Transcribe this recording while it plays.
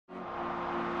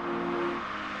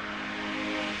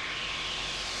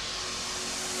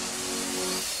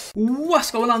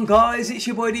What's going on, guys? It's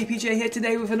your boy DPJ here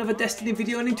today with another Destiny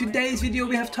video, and in today's video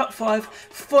we have top 5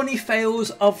 funny fails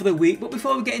of the week. But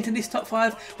before we get into this top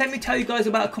 5, let me tell you guys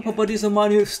about a couple of buddies of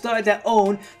mine who have started their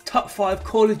own top 5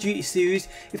 Call of Duty series.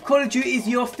 If Call of Duty is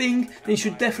your thing, then you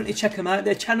should definitely check them out.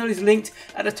 Their channel is linked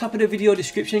at the top of the video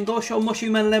description. Go show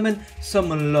Mushroom and Lemon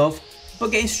some love. But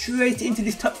getting straight into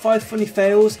this top 5 funny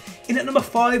fails. In at number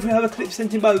 5 we have a clip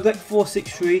sent in by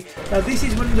Rec463. Now this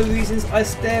is one of the reasons I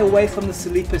stay away from the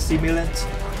sleeper simulant.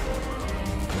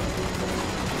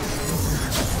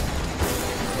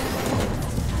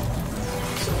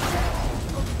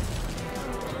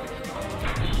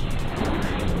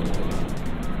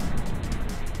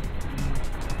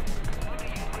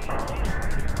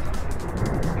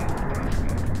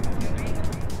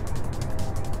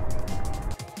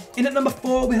 In at number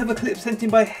 4 we have a clip sent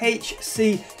in by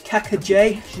HC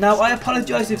KakaJ. Now I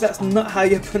apologise if that's not how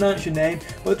you pronounce your name,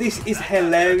 but this is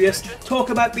hilarious. Talk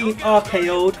about being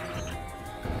RKO'd.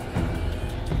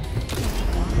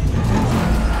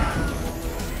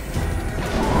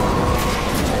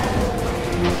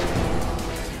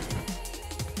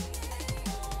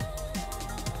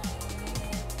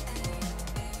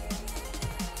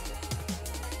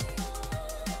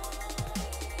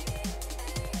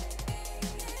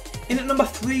 In at number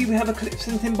 3 we have a clip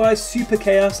sent in by Super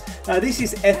Chaos. This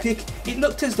is epic. It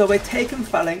looked as though a Taken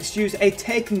Phalanx used a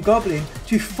Taken Goblin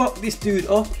to fuck this dude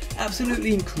up.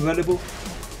 Absolutely incredible.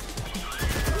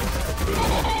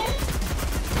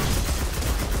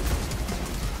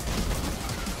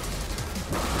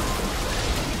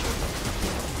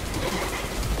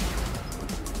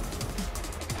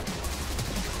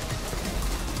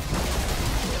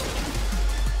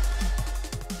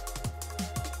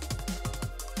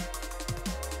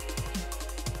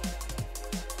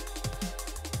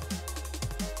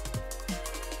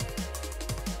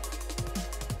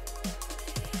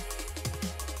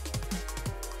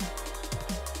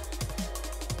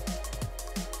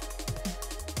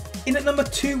 In at number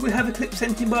 2 we have a clip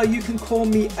sent in by You Can Call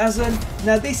Me Azan.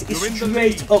 Now this is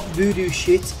straight up voodoo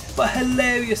shit, but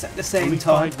hilarious at the same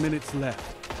time. 5 minutes left.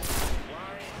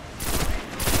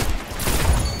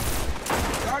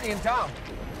 Guardian down.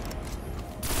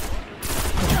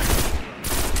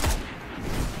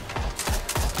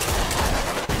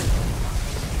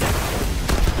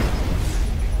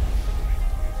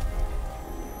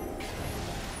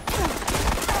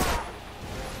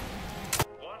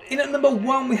 In at number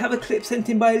 1 we have a clip sent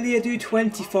in by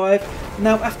Leadu25.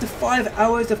 Now after 5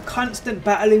 hours of constant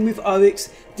battling with Oryx,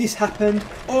 this happened.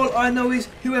 All I know is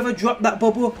whoever dropped that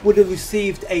bubble would have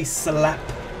received a slap.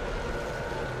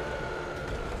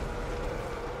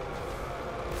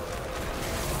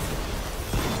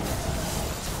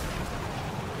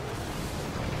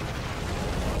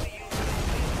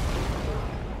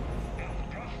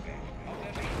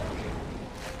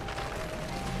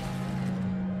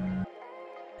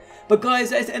 But guys,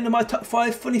 that is the end of my top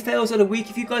 5 funny fails of the week.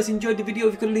 If you guys enjoyed the video,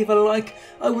 if you could leave a like,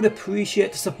 I would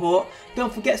appreciate the support.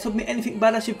 Don't forget to submit anything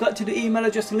badass you've got to the email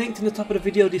address linked in the top of the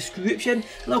video description.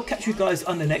 And I'll catch you guys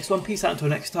on the next one. Peace out until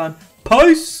next time.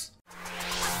 Peace!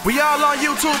 We all on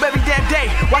YouTube every damn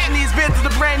day, watching these vids of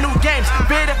the brand new games.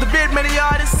 Vid after vid, many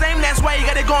are the same, that's why you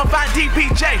gotta go and find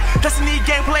DPJ. Destiny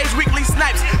gameplays, weekly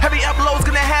snipes, heavy uploads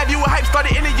gonna have you a hype.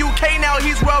 Started in the UK, now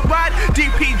he's worldwide.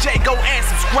 DPJ, go and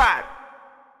subscribe.